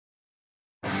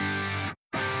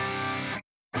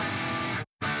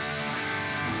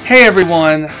Hey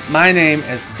everyone, my name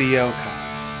is Theo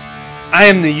Cox. I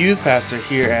am the youth pastor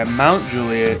here at Mount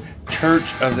Juliet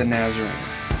Church of the Nazarene.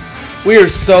 We are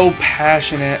so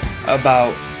passionate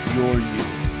about your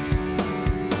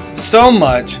youth. So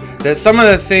much that some of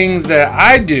the things that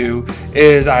I do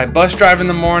is I bus drive in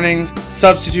the mornings,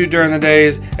 substitute during the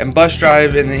days, and bus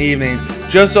drive in the evenings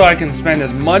just so I can spend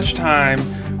as much time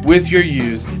with your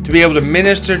youth to be able to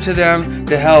minister to them,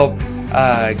 to help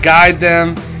guide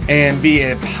them, and be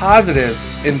a positive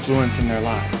influence in their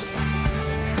lives.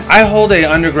 I hold an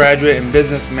undergraduate in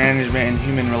business management and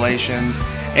human relations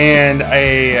and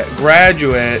a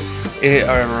graduate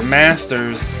or a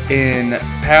master's in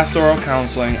pastoral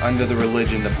counseling under the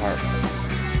religion department.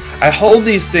 I hold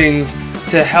these things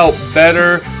to help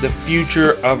better the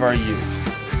future of our youth.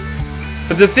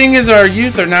 But the thing is, our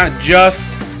youth are not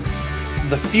just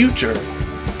the future,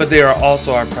 but they are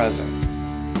also our present.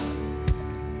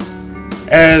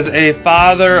 As a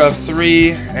father of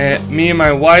three, me and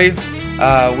my wife,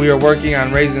 we are working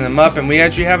on raising them up, and we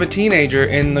actually have a teenager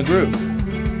in the group.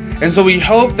 And so we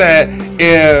hope that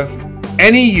if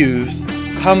any youth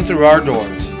come through our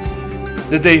doors,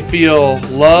 that they feel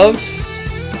loved,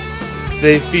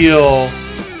 they feel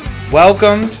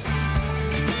welcomed,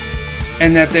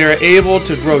 and that they are able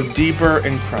to grow deeper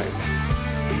in Christ.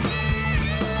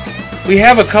 We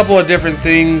have a couple of different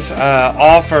things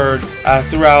offered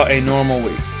throughout a normal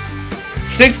week.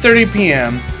 6:30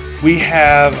 p.m. we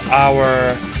have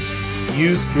our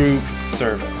youth group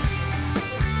service.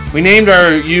 We named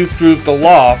our youth group the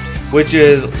Loft, which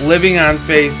is Living on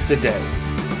Faith Today.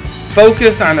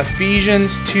 Focused on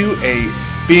Ephesians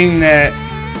 2:8, being that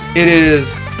it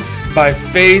is by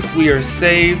faith we are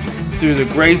saved through the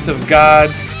grace of God.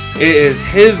 It is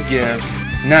His gift,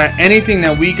 not anything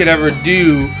that we could ever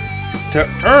do to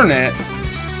earn it,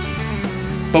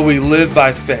 but we live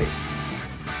by faith.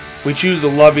 We choose to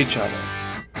love each other.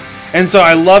 And so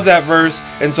I love that verse,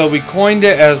 and so we coined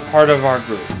it as part of our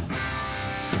group.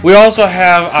 We also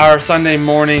have our Sunday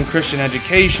morning Christian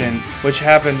education, which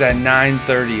happens at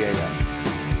 9:30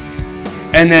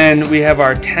 a.m. And then we have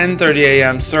our 10:30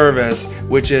 a.m. service,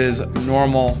 which is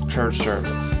normal church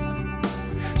service.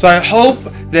 So I hope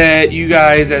that you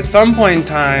guys at some point in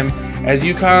time, as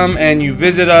you come and you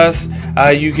visit us,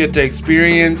 you get to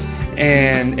experience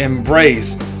and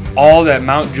embrace all that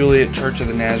Mount Juliet Church of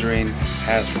the Nazarene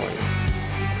has for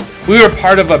you. We are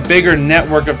part of a bigger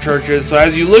network of churches, so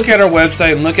as you look at our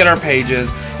website and look at our pages,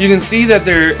 you can see that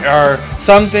there are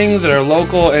some things that are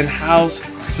local and house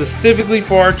specifically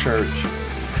for our church,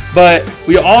 but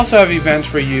we also have events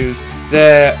for youth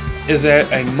that is at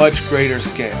a much greater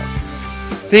scale.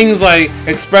 Things like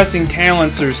expressing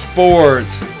talents through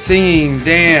sports, singing,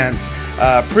 dance,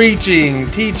 preaching,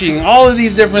 teaching, all of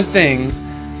these different things.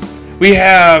 We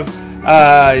have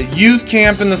youth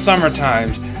camp in the summer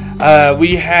times.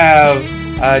 We have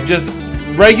just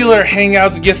regular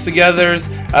hangouts, gets-togethers,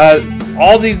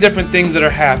 all these different things that are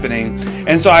happening.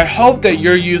 And so I hope that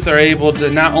your youth are able to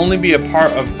not only be a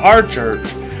part of our church,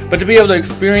 but to be able to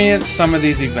experience some of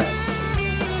these events.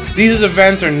 These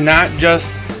events are not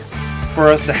just for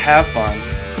us to have fun,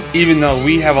 even though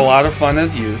we have a lot of fun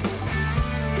as youth,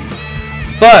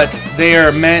 but they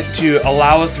are meant to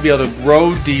allow us to be able to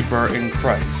grow deeper in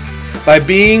Christ by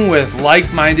being with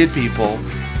like-minded people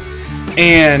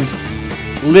and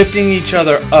lifting each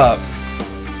other up,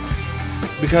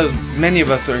 because many of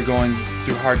us are going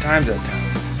through hard times at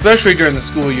times, especially during the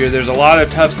school year. There's a lot of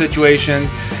tough situations,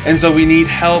 and so we need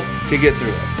help to get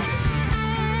through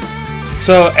it.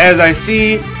 So as I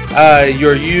see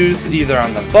your youth either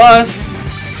on the bus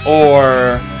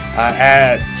or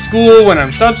at school when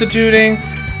I'm substituting,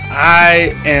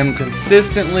 I am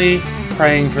consistently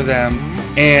praying for them,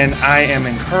 and I am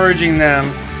encouraging them,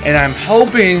 and I'm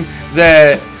hoping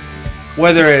that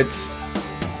whether it's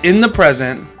in the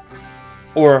present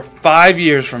or 5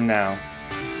 years from now,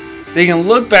 they can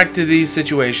look back to these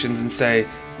situations and say,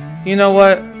 you know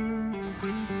what?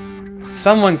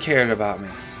 Someone cared about me.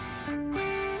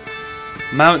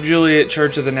 Mount Juliet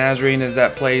Church of the Nazarene is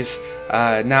that place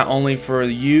not only for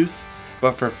youth,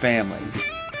 but for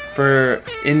families, for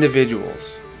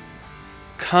individuals.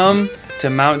 Come to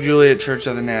Mount Juliet Church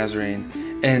of the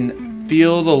Nazarene and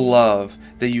feel the love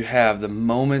that you have the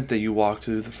moment that you walk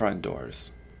through the front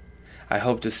doors. I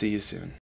hope to see you soon.